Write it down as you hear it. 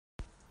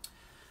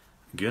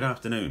Good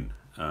afternoon.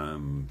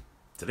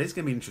 Today's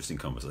going to be an interesting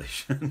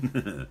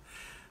conversation.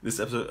 This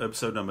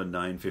episode number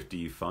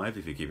 955,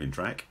 if you're keeping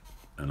track,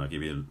 and I'll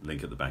give you a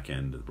link at the back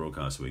end of the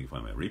broadcast where you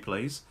can find my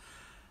replays.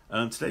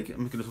 Today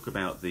I'm going to talk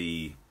about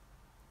the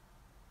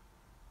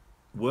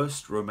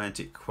worst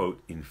romantic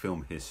quote in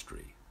film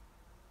history.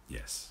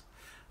 Yes.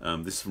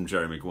 This is from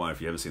Jerry Maguire, if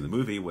you haven't seen the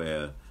movie,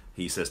 where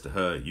he says to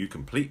her, "You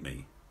complete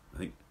me." I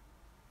think,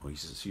 or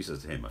she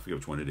says to him, I forget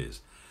which one it is.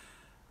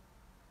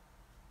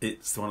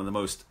 It's one of the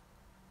most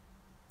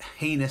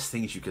heinous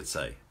things you could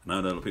say. And I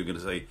know a lot of people are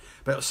going to say,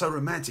 but it was so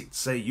romantic to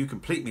say "you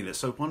complete me," that's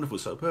so wonderful,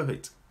 so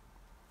perfect.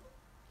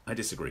 I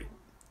disagree.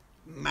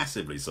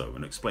 Massively so,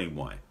 and explain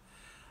why.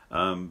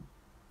 And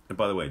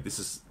by the way, this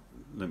is,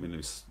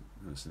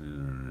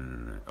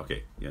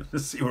 okay, yeah,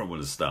 let's see where I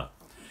want to start.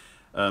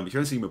 If you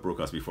haven't seen my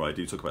broadcast before, I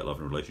do talk about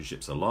love and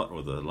relationships a lot,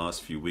 or the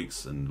last few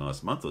weeks and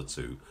last month or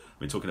two, I've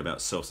been talking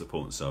about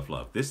self-support and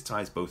self-love. This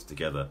ties both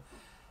together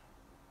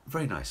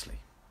very nicely.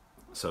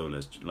 So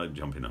let's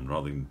jump in, and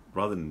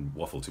rather than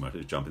waffle too much,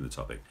 let's jump in the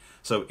topic.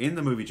 So in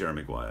the movie Jerry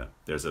Maguire,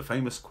 there's a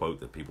famous quote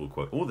that people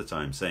quote all the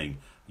time saying,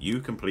 "You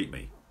complete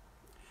me."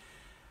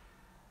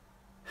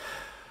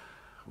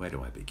 Where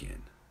do I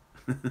begin?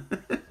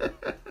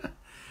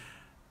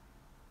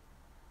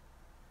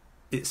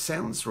 It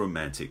sounds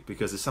romantic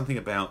because there's something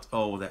about,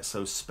 oh, that's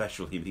so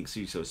special. He thinks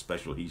he's so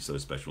special, he's so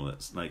special.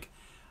 That's like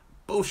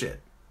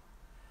bullshit.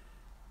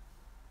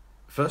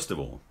 First of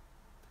all,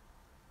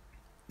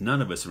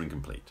 none of us are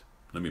incomplete.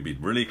 Let me be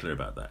really clear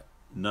about that.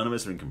 None of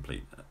us are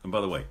incomplete. And by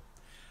the way,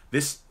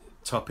 this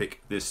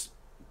topic, this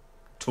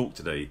talk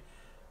today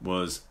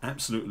was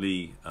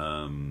absolutely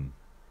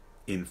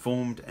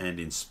informed and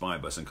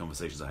inspired by some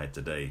conversations I had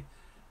today,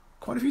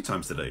 quite a few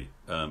times today,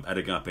 at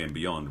Agape and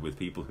beyond, with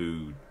people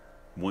who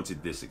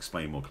wanted this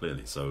explained more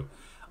clearly. So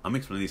I'm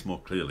explaining this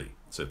more clearly.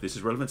 So if this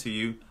is relevant to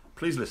you,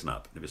 please listen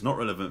up. If it's not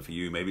relevant for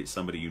you, maybe it's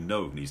somebody you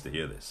know who needs to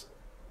hear this.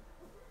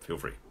 Feel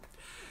free.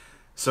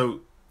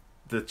 So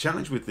the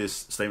challenge with this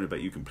statement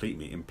about "you complete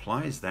me"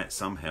 implies that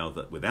somehow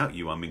that without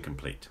you, I'm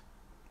incomplete.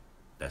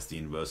 That's the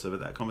inverse of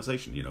that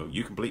conversation. You know,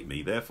 you complete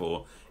me,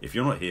 therefore, if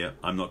you're not here,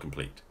 I'm not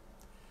complete.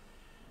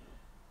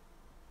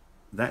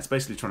 That's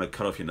basically trying to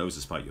cut off your nose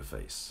to spite your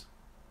face,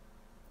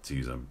 to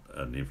use an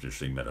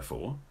interesting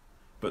metaphor.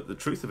 But the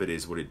truth of it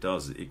is, what it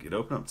does, it can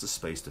open up the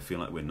space to feel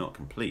like we're not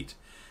complete.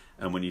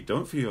 And when you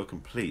don't feel you're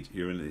complete,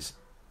 you're in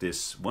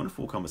this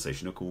wonderful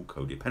conversation called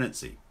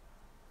codependency.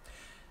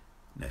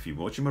 Now, if you've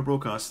been watching my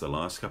broadcasts the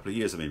last couple of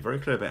years, I've been very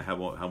clear about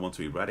how I want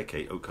to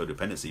eradicate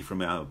codependency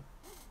from our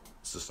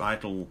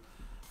societal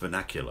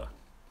vernacular,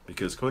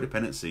 because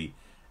codependency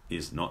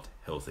is not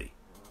healthy.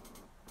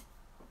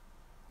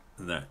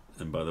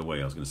 And by the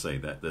way, I was going to say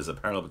that there's a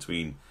parallel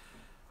between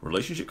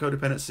relationship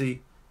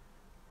codependency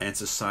and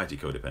society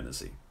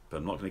codependency, but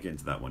I'm not going to get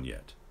into that one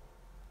yet.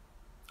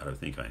 I don't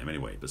think I am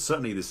anyway, but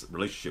certainly this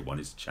relationship one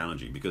is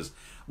challenging because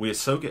we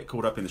get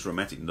caught up in this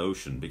romantic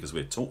notion, because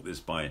we're taught this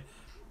by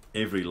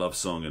every love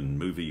song and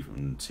movie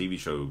and TV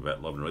show about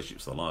love and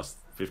relationships for the last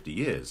 50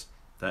 years,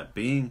 that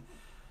being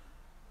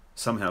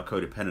somehow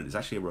codependent is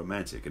actually a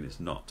romantic, and it's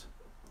not.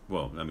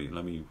 Well, let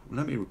me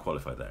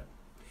qualify that.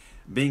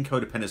 Being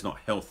codependent is not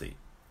healthy.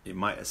 It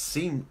might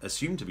assume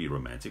to be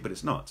romantic, but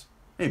it's not.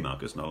 Hey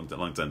Marcus, long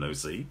time no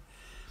see.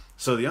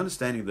 So the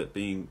understanding that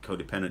being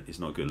codependent is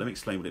not good. Let me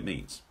explain what it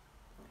means.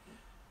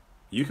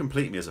 "You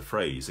complete me" as a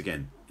phrase.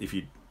 Again, if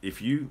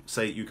you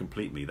say "you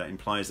complete me," that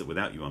implies that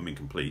without you I'm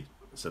incomplete.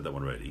 I said that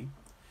one already.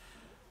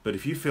 But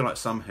if you feel like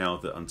somehow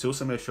that until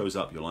somebody shows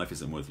up, your life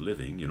isn't worth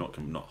living, you're not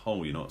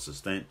whole, you're not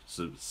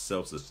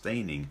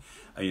self-sustaining,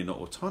 and you're not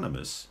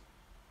autonomous,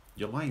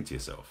 you're lying to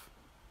yourself.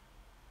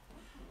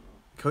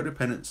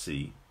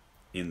 Codependency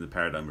in the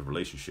paradigm of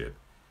relationship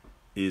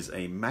is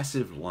a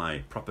massive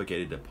lie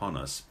propagated upon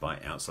us by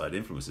outside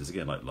influences,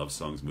 again, like love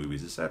songs,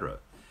 movies,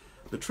 etc.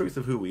 The truth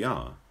of who we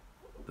are,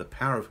 the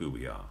power of who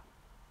we are,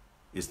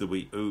 is that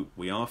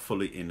we are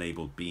fully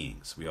enabled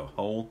beings. We are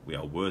whole, we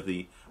are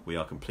worthy, we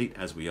are complete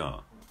as we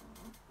are.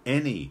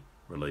 Any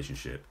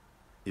relationship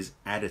is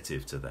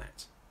additive to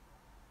that.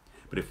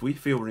 But if we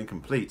feel we're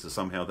incomplete, so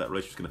somehow that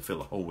relationship is going to fill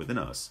a hole within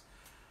us,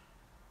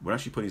 we're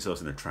actually putting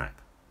ourselves in a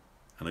trap.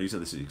 And I use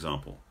this as an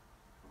example.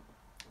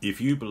 If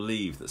you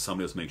believe that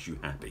somebody else makes you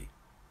happy,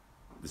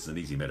 this is an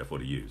easy metaphor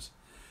to use.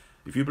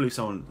 If you believe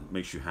someone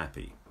makes you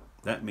happy,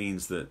 that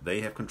means that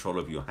they have control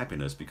over your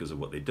happiness because of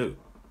what they do.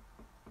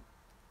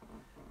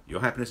 Your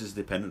happiness is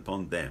dependent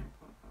upon them.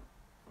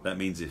 That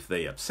means if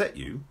they upset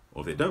you,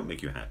 or if they don't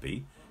make you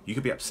happy, you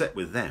can be upset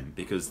with them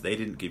because they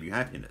didn't give you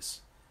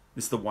happiness.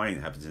 This is the wiring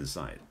that happens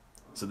inside.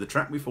 So the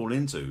trap we fall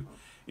into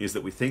is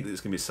that we think that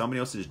it's going to be somebody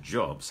else's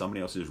job, somebody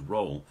else's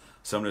role,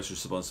 somebody else's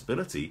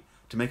responsibility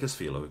to make us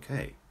feel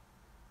okay.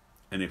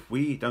 And if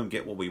we don't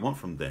get what we want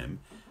from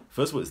them,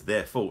 first of all, it's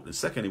their fault, and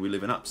secondly, we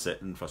live in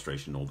upset and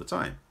frustration all the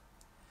time.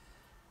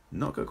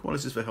 Not good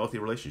qualities for healthy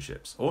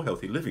relationships, or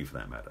healthy living for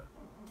that matter.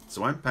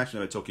 So I'm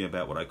passionate about talking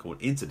about what I call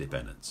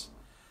interdependence,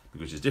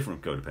 which is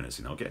different from codependency,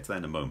 and I'll get to that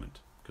in a moment,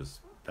 because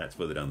that's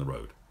further down the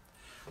road.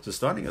 So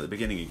starting at the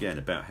beginning again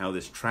about how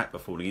this trap we're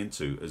falling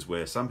into is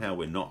where somehow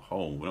we're not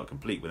whole, we're not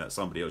complete without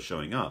somebody else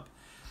showing up,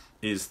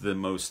 is the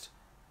most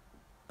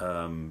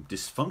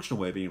dysfunctional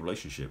way of being in a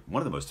relationship.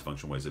 One of the most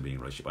dysfunctional ways of being in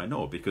a relationship I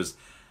know, because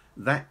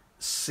that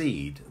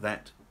seed,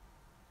 that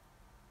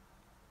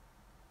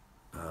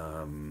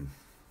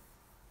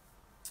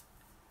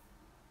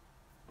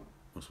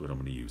what's the word I'm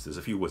going to use? There's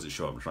a few words that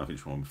show up. I'm trying to think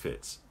which one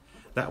fits.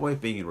 That way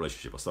of being in a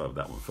relationship, I'll start with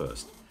that one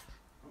first,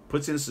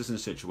 puts us in a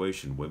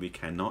situation where we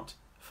cannot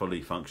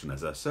fully function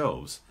as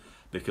ourselves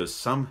because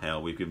somehow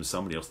we've given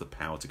somebody else the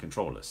power to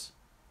control us.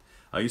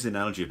 I use the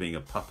analogy of being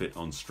a puppet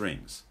on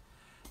strings.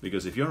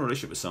 Because if you're in a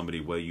relationship with somebody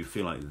where you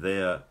feel like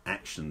their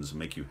actions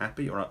make you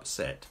happy or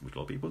upset, which a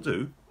lot of people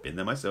do, been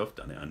there myself,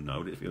 done it, I know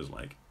what it feels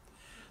like.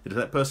 That if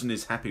that person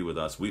is happy with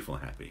us, we feel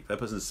happy. If that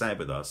person's sad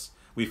with us,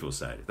 we feel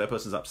sad. If that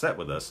person's upset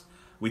with us,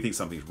 we think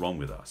something's wrong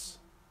with us.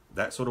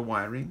 That sort of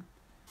wiring,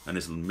 and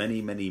there's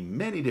many, many,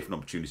 many different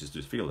opportunities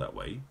to feel that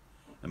way,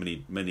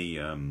 and many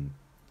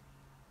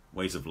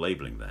ways of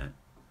labeling that,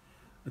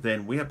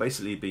 then we are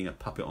basically being a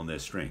puppet on their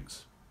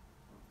strings.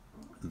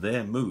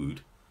 Their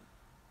mood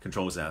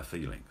controls our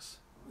feelings.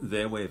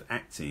 Their way of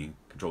acting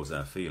controls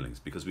our feelings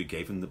because we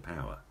gave them the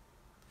power.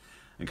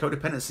 And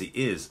codependency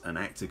is an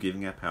act of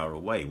giving our power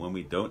away when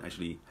we don't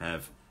actually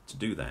have to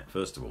do that,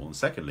 first of all. And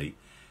secondly,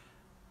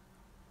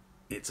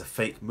 it's a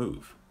fake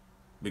move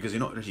because you're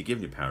not actually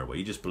giving your power away,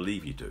 you just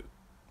believe you do.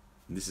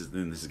 And this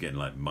is again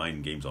like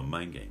mind games on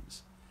mind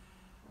games.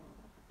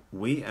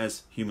 We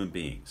as human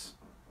beings,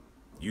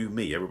 you,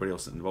 me, everybody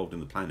else involved in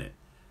the planet,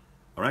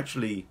 are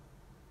actually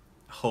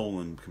whole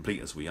and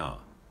complete as we are.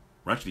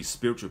 We're actually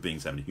spiritual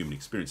beings having a human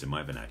experience in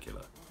my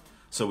vernacular.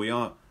 So we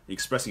are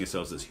expressing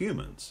ourselves as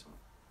humans.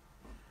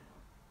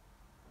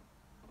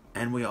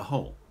 And we are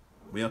whole.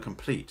 We are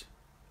complete.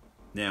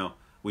 Now,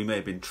 we may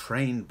have been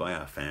trained by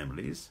our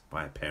families,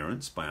 by our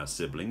parents, by our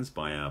siblings,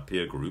 by our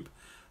peer group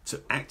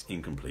to act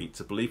incomplete,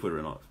 to believe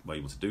we're not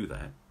able to do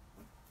that.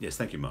 Yes,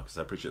 thank you, Marcus.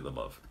 I appreciate the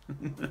love.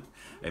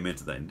 Amen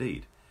to that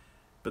indeed.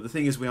 But the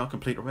thing is, we are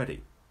complete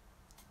already.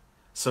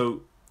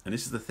 So, and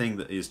this is the thing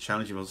that is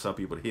challenging for some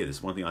people to hear. This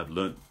is one thing I've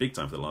learned big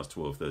time for the last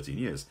 12, 13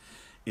 years,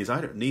 is I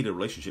don't need a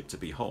relationship to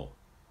be whole.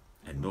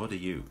 And nor do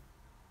you.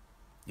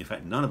 In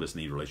fact, none of us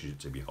need a relationship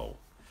to be whole.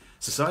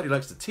 Society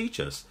likes to teach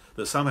us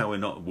that somehow we're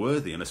not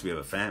worthy unless we have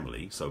a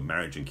family, so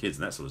marriage and kids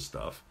and that sort of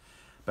stuff.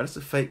 But it's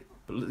a fake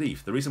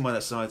belief. The reason why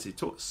that society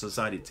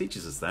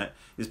teaches us that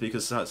is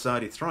because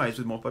society thrives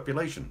with more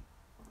population.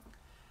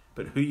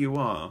 But who you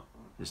are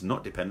is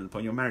not dependent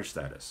upon your marriage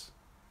status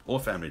or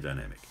family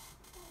dynamic.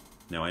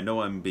 Now, I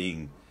know I'm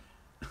being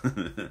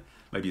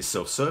maybe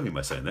self-serving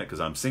by saying that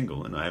because I'm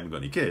single and I haven't got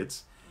any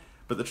kids.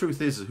 But the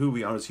truth is who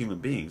we are as human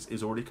beings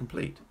is already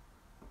complete.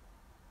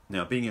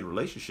 Now, being in a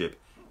relationship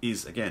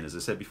is, again, as I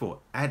said before,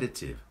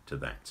 additive to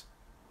that.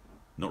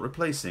 Not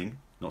replacing,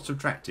 not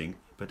subtracting,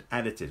 but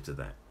additive to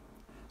that.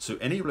 So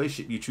any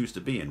relationship you choose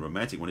to be in,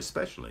 romantic one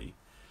especially,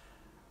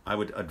 I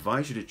would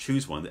advise you to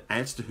choose one that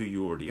adds to who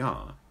you already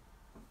are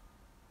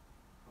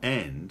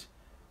and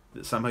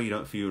that somehow you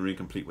don't feel you're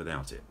incomplete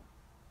without it.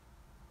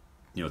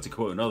 You know, to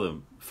quote another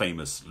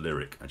famous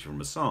lyric, actually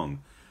from a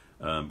song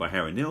by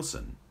Harry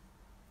Nilsson,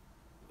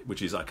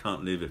 which is, I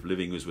can't live if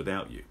living was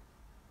without you.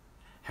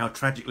 How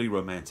tragically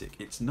romantic.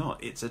 It's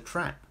not. It's a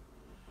trap.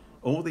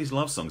 All these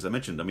love songs I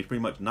mentioned, I mean,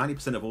 pretty much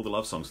 90% of all the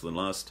love songs for the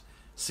last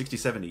 60,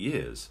 70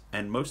 years,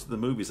 and most of the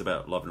movies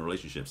about love and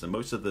relationships, and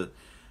most of the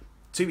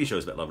TV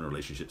shows about love and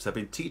relationships have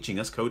been teaching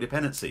us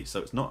codependency.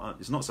 So it's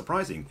not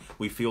surprising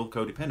we feel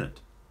codependent.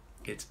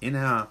 It's in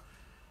our,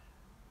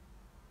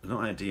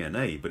 not our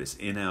DNA, but it's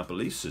in our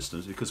belief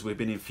systems because we've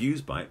been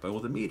infused by it by all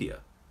the media.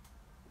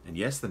 And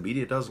yes, the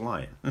media does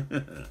lie.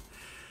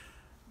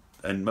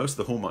 And most of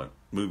the Hallmark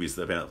movies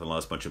that have been out for the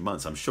last bunch of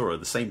months, I'm sure, are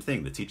the same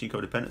thing. They're teaching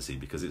codependency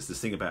because it's this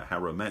thing about how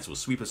romance will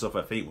sweep us off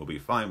our feet, we'll be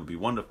fine, we'll be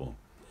wonderful.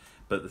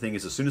 But the thing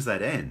is, as soon as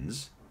that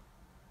ends,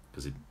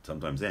 because it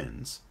sometimes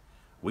ends,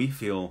 we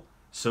feel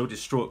so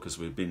distraught because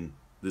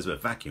there's a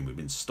vacuum, we've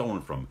been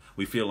stolen from.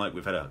 We feel like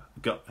we've had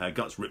our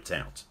guts ripped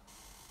out.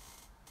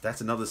 That's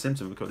another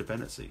symptom of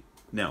codependency.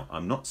 Now,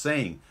 I'm not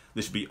saying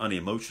this should be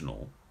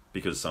unemotional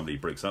because somebody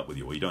breaks up with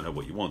you or you don't have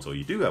what you want or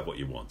you do have what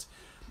you want.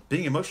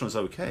 Being emotional is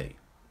okay.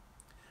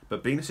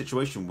 But being in a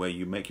situation where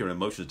you make your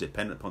emotions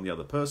dependent upon the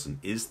other person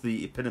is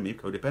the epitome of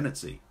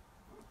codependency.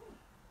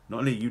 Not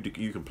only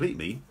you complete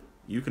me,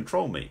 you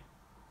control me.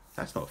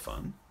 That's not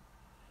fun.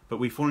 But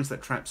we fall into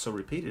that trap so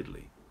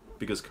repeatedly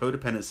because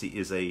codependency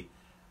is a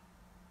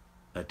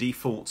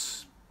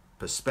default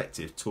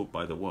perspective taught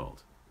by the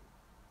world.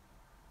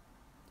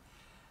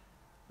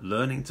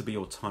 Learning to be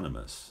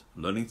autonomous,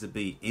 learning to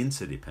be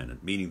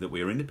interdependent, meaning that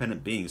we are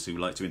independent beings who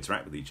like to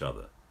interact with each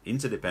other.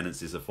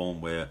 Interdependence is a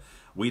form where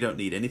we don't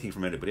need anything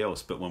from anybody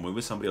else, but when we're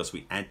with somebody else,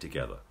 we add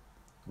together.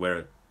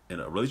 Where in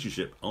a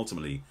relationship,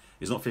 ultimately,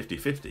 is not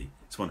 50-50,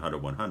 it's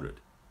 100-100.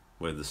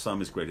 Where the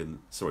sum is greater than,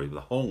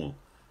 the whole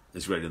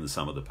is greater than the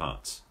sum of the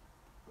parts.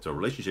 So a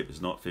relationship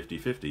is not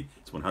 50-50,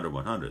 it's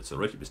 100-100. So a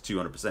relationship is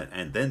 200%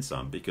 and then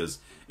some because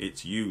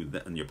it's you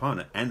and your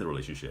partner and the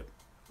relationship,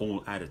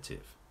 all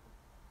additive.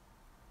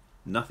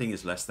 Nothing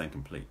is less than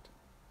complete.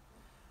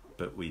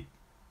 But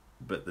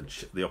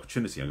the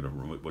opportunity, I'm going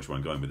to watch where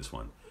I'm going with this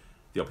one.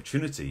 The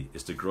opportunity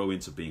is to grow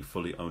into being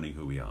fully owning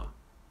who we are.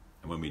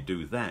 And when we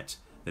do that,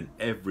 then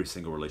every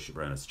single relationship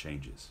around us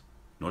changes.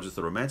 Not just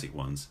the romantic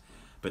ones,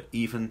 but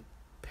even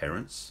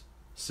parents,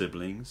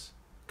 siblings,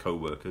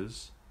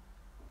 co-workers,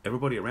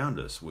 everybody around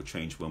us will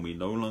change when we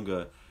no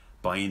longer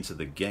buy into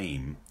the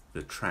game,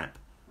 the trap,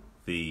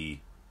 the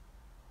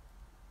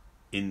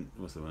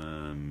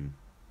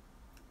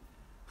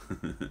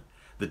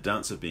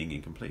dance of being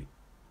incomplete.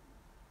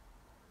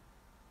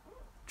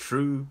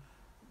 True,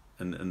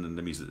 and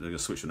let me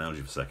switch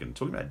analogy for a second.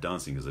 Talking about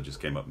dancing, because I just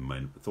came up in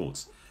my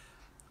thoughts.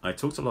 I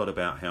talked a lot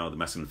about how the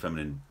masculine and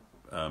feminine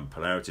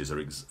polarities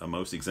are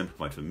most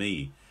exemplified for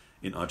me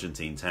in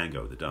Argentine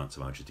tango, the dance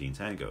of Argentine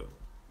tango.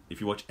 If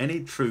you watch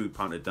any true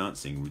partner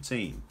dancing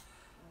routine,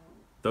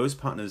 those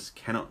partners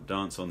cannot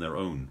dance on their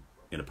own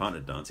in a partner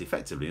dance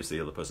effectively if the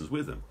other person's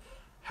with them.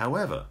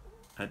 However,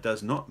 that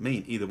does not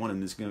mean either one of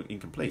them is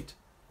incomplete.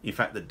 In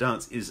fact, the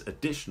dance is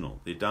additional.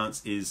 The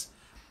dance is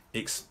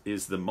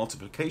the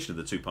multiplication of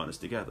the two partners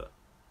together.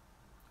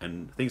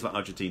 And things like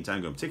Argentine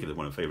tango in particular,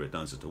 one of my favorite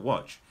dances to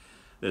watch,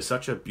 there's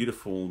such a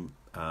beautiful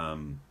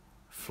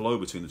flow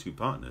between the two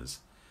partners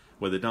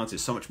where the dance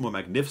is so much more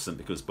magnificent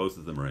because both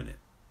of them are in it.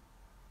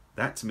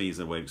 That to me is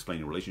a way of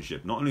explaining a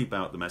relationship, not only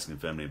about the masculine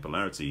and feminine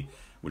polarity,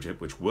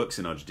 which works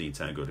in Argentine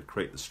tango to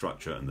create the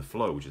structure and the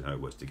flow, which is how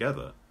it works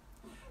together,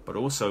 but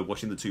also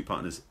watching the two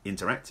partners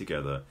interact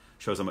together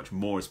shows how much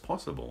more is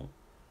possible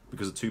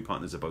because the two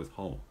partners are both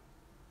whole.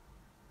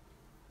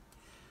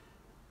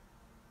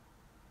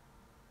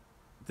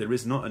 There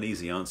is not an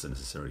easy answer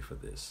necessary for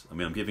this. I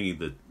mean, I'm giving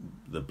you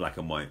the black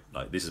and white,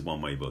 like this is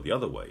one way or the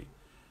other way.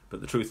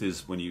 But the truth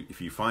is,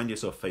 if you find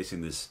yourself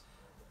facing this,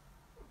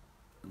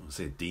 I don't want to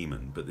say a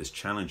demon, but this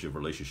challenge of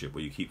relationship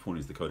where you keep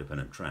falling into the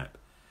codependent trap,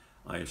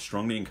 I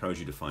strongly encourage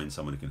you to find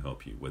someone who can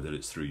help you, whether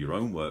it's through your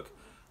own work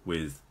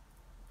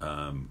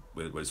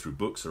whether it's through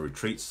books or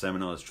retreats,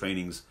 seminars,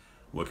 trainings,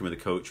 working with a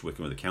coach,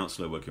 working with a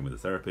counselor, working with a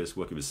therapist,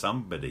 working with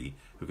somebody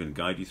who can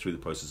guide you through the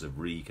process of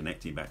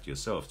reconnecting back to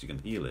yourself so you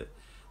can heal it.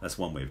 That's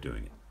one way of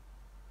doing it.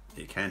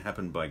 It can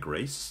happen by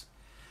grace.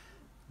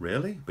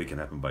 Rarely, but it can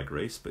happen by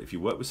grace. But if you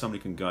work with somebody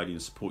who can guide you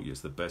and support you,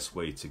 it's the best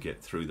way to get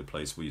through the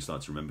place where you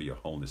start to remember your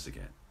wholeness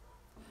again.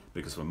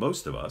 Because for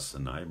most of us,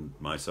 and I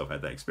myself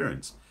had that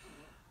experience,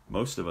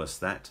 most of us,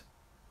 that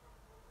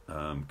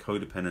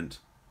codependent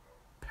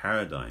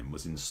paradigm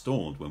was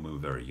installed when we were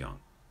very young.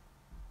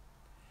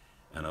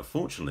 And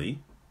unfortunately,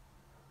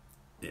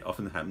 it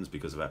often happens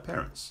because of our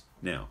parents.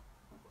 Now,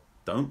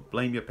 don't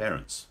blame your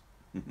parents.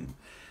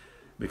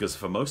 Because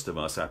for most of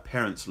us, our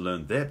parents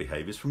learned their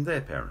behaviors from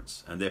their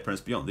parents and their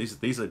parents beyond.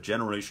 These are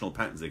generational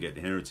patterns that get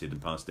inherited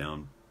and passed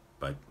down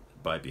by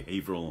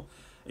behavioral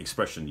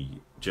expression,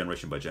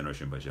 generation by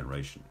generation by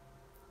generation.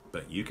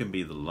 But you can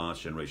be the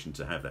last generation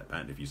to have that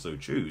pattern if you so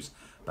choose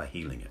by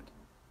healing it.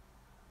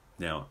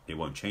 Now, it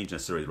won't change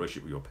necessarily the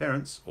relationship with your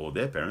parents or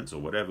their parents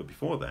or whatever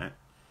before that,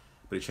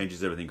 but it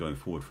changes everything going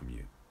forward from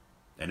you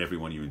and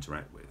everyone you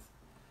interact with.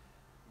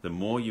 The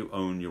more you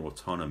own your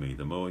autonomy,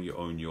 the more you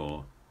own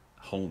your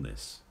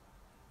wholeness,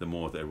 the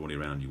more that everybody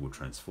around you will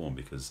transform,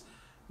 because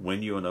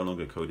when you are no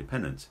longer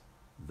codependent,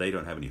 they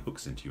don't have any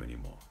hooks into you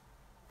anymore.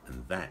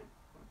 And that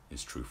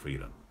is true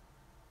freedom.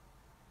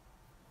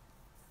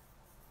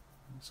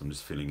 So I'm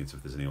just feeling into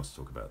if there's anything else to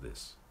talk about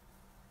this.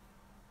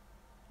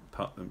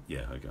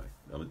 Yeah, okay.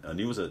 I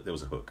knew there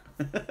was a hook.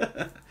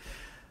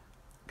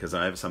 Because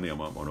I have something I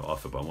might want to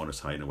offer, but I want to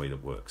tie it in a way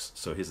that works.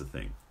 So here's the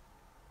thing.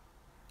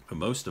 For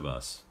most of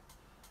us,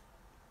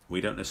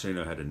 we don't necessarily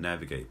know how to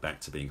navigate back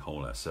to being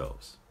whole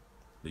ourselves.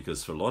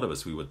 Because for a lot of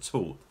us, we were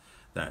taught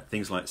that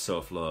things like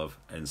self-love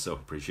and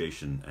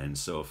self-appreciation and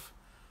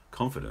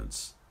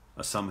self-confidence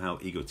are somehow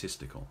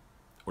egotistical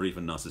or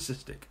even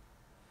narcissistic.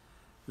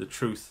 The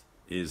truth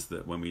is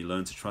that when we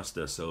learn to trust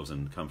ourselves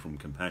and come from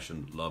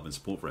compassion, love and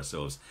support for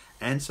ourselves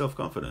and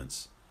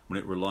self-confidence, when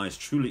it relies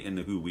truly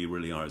into who we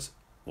really are as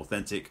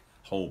authentic,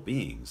 whole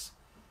beings,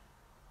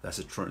 that's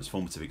a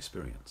transformative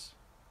experience.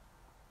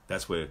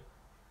 That's where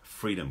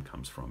freedom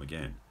comes from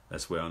again.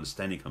 That's where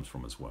understanding comes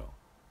from as well.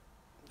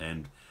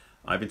 And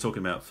I've been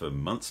talking about for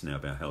months now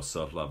about how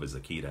self-love is the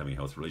key to having a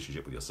healthy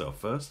relationship with yourself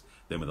first,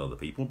 then with other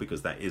people,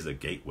 because that is a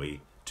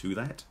gateway to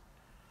that.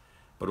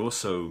 But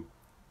also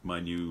my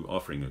new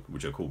offering,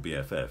 which I call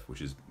BFF,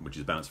 which is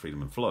Balance,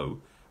 Freedom and Flow,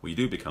 where you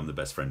do become the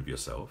best friend of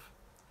yourself,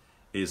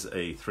 is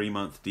a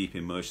 3-month deep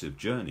immersive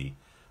journey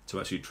to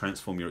actually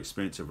transform your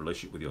experience of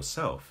relationship with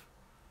yourself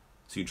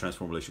so you can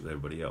transform relationship with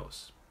everybody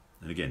else.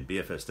 And again,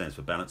 BFF stands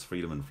for Balance,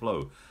 Freedom and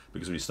Flow,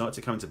 because when you start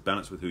to come into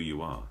balance with who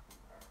you are,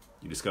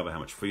 you discover how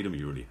much freedom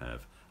you really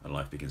have and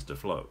life begins to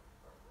flow.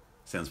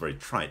 Sounds very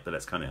trite, but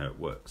that's kind of how it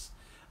works.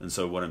 And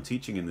so what I'm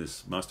teaching in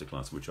this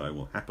masterclass, which I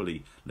will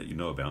happily let you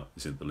know about,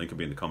 the link will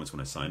be in the comments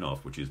when I sign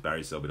off, which is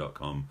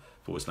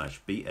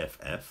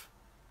barryselby.com/BFF.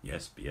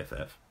 Yes,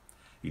 BFF.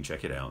 You can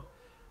check it out.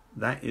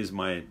 That is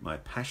my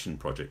passion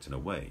project in a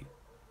way,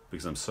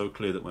 because I'm so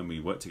clear that when we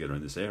work together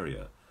in this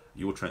area,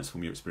 you will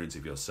transform your experience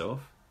of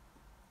yourself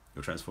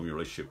You'll transform your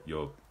relationship,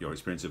 your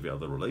experience of your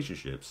other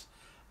relationships,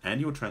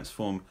 and you'll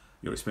transform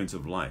your experience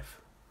of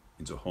life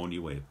into a whole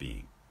new way of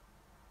being.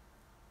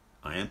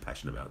 I am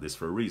passionate about this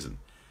for a reason,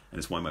 and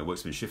it's why my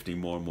work's been shifting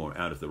more and more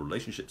out of the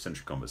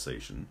relationship-centric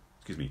conversation,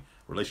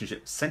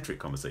 relationship-centric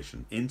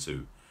conversation,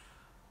 into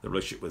the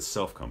relationship with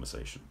self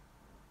conversation.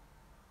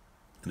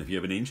 And if you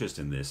have an interest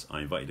in this,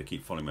 I invite you to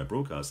keep following my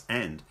broadcasts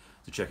and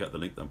to check out the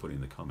link that I'm putting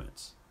in the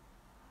comments.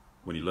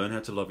 When you learn how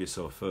to love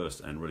yourself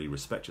first and really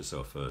respect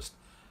yourself first,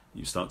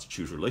 you start to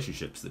choose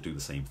relationships that do the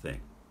same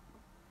thing.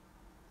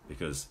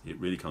 Because it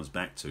really comes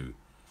back to,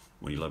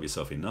 when you love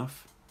yourself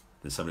enough,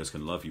 then somebody else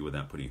can love you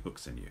without putting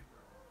hooks in you.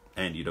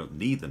 And you don't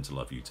need them to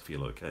love you to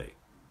feel okay.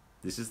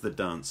 This is the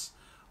dance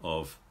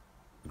of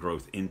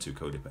growth into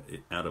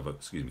out of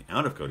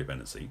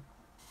codependency,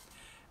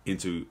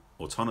 into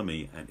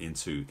autonomy, and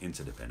into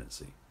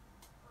interdependency.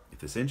 If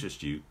this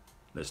interests you,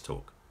 let's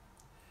talk.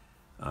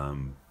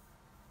 I'll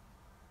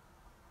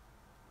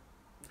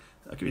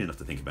give you enough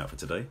to think about for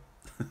today.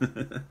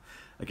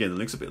 Again, the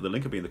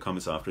link will be in the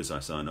comments after as I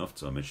sign off,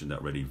 so I mentioned that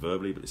already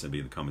verbally, but it's going to be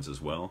in the comments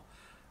as well.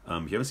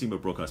 If you haven't seen my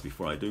broadcast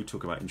before, I do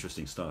talk about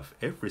interesting stuff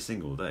every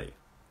single day.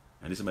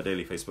 And this is my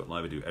daily Facebook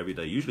Live I do every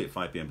day, usually at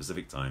 5 p.m.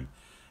 Pacific time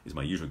is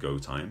my usual go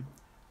time.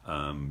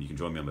 You can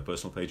join me on my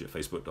personal page at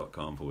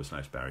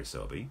facebook.com/Barry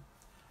Selby.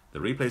 The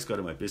replays go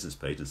to my business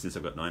page, and since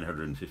I've got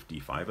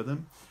 955 of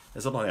them,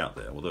 there's a lot out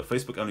there, although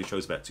Facebook only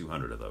shows about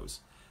 200 of those,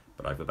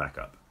 but I have a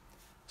backup.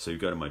 So you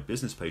go to my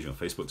business page on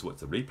Facebook to watch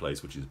the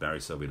replays, which is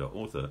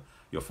barryselby.author.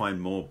 You'll find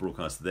more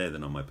broadcasts there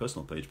than on my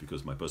personal page,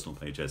 because my personal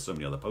page has so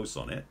many other posts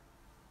on it.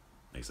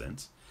 Makes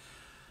sense.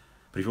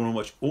 But if you want to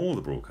watch all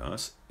the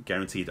broadcasts, I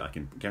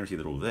can guarantee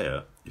they're all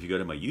there. If you go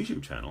to my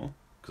YouTube channel,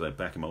 because I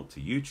back them up to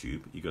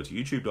YouTube, you go to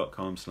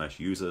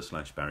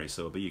youtube.com/user/Barry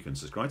Selby. You can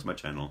subscribe to my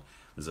channel.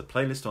 There's a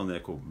playlist on there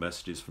called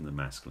Messages from the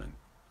Masculine.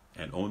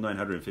 And all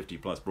 950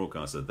 plus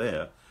broadcasts are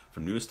there,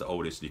 from newest to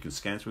oldest. You can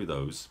scan through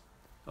those.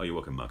 Oh, you're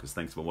welcome, Marcus.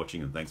 Thanks for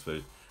watching, and thanks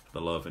for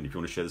the love. And if you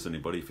want to share this with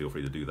anybody, feel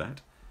free to do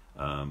that.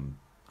 I'm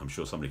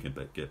sure somebody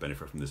can get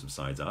benefit from this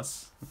besides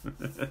us.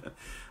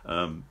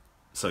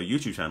 So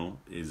YouTube channel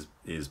is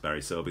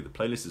Barry Selby. The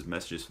playlist is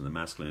Messages from the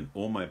Masculine.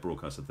 All my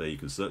broadcasts are there. You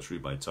can search through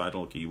by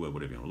title, keyword,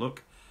 whatever you want to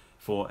look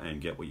for, and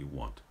get what you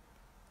want.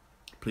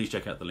 Please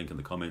check out the link in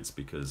the comments,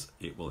 because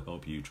it will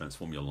help you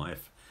transform your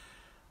life.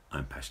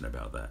 I'm passionate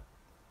about that.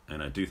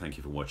 And I do thank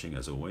you for watching,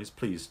 as always.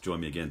 Please join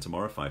me again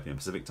tomorrow, 5 p.m.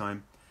 Pacific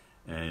time.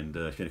 And if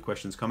you have any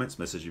questions, comments,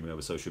 message me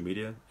over social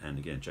media. And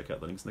again, check out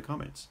the links in the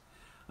comments.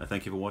 I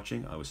thank you for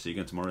watching. I will see you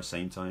again tomorrow,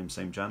 same time,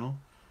 same channel.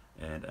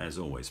 And as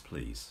always,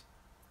 please,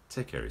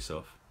 take care of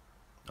yourself.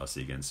 I'll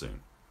see you again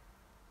soon.